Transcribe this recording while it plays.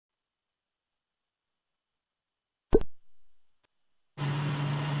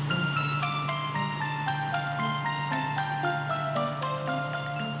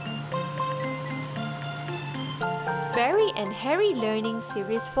Barry and Harry Learning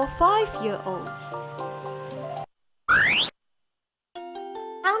Series for 5-year-olds.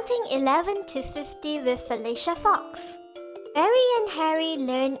 Counting 11 to 50 with Felicia Fox. Barry and Harry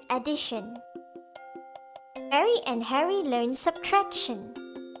learn addition. Barry and Harry learn subtraction.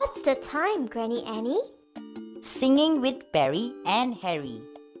 What's the time, Granny Annie? Singing with Barry and Harry.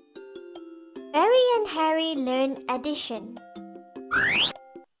 Barry and Harry learn addition.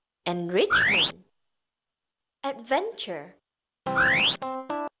 Enrichment. Adventure. Now,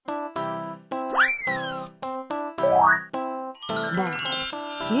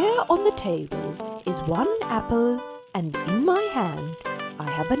 here on the table is one apple, and in my hand I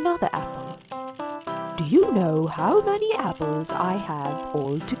have another apple. Do you know how many apples I have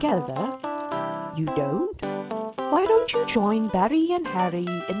altogether? You don't? Why don't you join Barry and Harry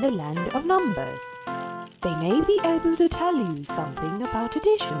in the land of numbers? They may be able to tell you something about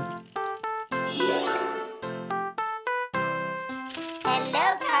addition. Hello,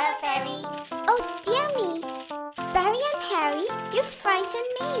 Color Fairy. Oh dear me! Barry and Harry, you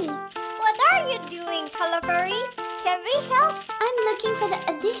frightened me. What are you doing, Color Fairy? Can we help? I'm looking for the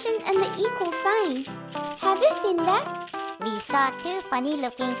addition and the equal sign. Have you seen that? We saw two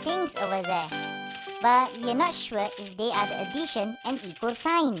funny-looking things over there, but we are not sure if they are the addition and equal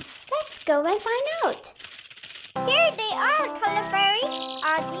signs. Let's go and find out. Here they are, Color Fairy.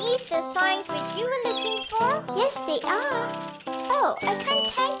 Are these the signs which you were looking for? Yes, they are. Oh, I can't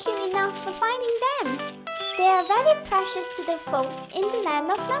thank you enough for finding them. They are very precious to the folks in the land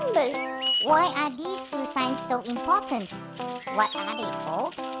of numbers. Why are these two signs so important? What are they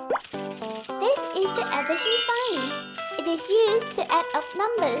called? This is the addition sign. It is used to add up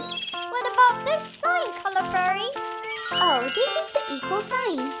numbers. What about this sign, Color Fairy? Oh, this is the equal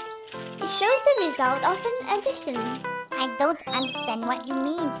sign. It shows the result of an addition. I don't understand what you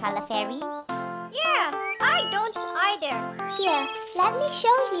mean, Color Fairy. Yeah, I don't either. Here, let me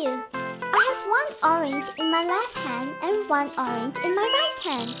show you. I have one orange in my left hand and one orange in my right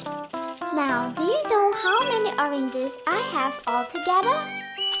hand. Now, do you know how many oranges I have altogether?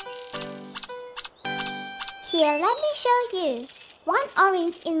 Here, let me show you. One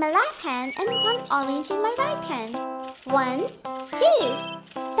orange in my left hand and one orange in my right hand. 1, 2.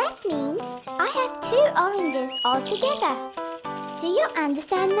 That means I have 2 oranges altogether. Do you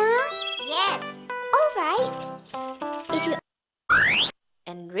understand now? Yes. Alright. If you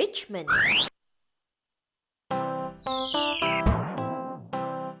Enrichment.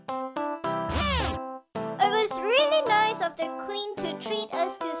 It was really nice of the Queen to treat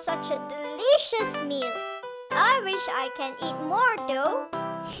us to such a delicious meal. I wish I can eat more though.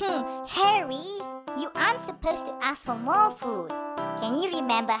 Harry, you aren't supposed to ask for more food. Can you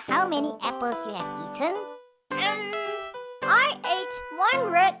remember how many apples you have eaten? I ate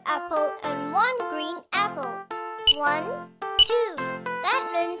 1 red apple and 1 green apple. 1, 2.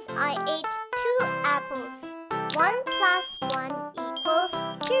 That means I ate 2 apples. 1 plus 1 equals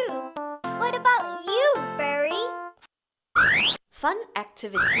 2. What about you, Barry? Fun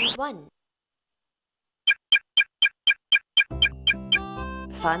Activity 1.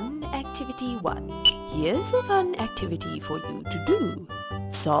 Fun Activity 1. Here's a fun activity for you to do.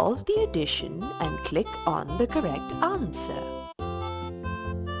 Solve the addition and click on the correct answer.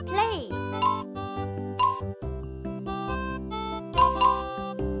 play.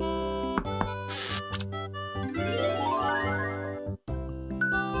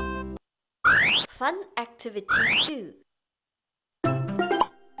 Fun Activity 2.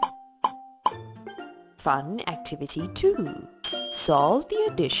 Fun Activity 2. Solve the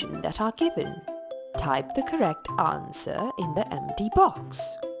addition that are given. Type the correct answer in the empty box.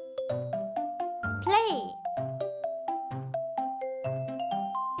 Play.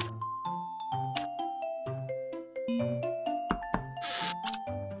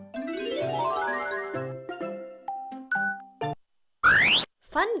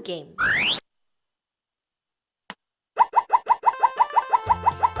 Fun Game.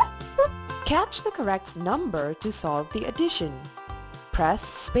 Catch the correct number to solve the addition.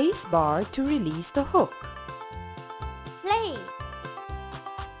 Press spacebar to release the hook. Play.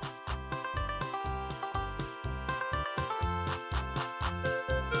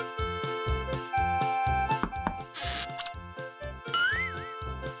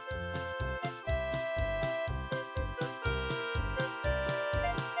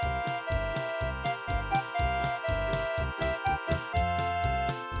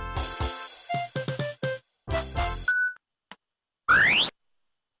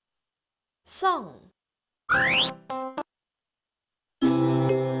 Song.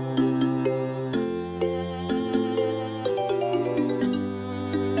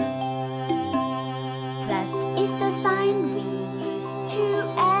 Class Plus is the sign we use to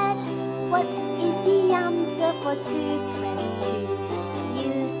add. What is the answer for 2 plus 2?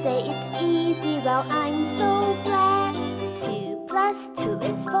 You say it's easy, well I'm so glad. 2 plus 2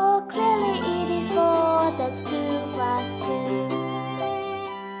 is 4, clearly it is 4. That's 2 plus 2.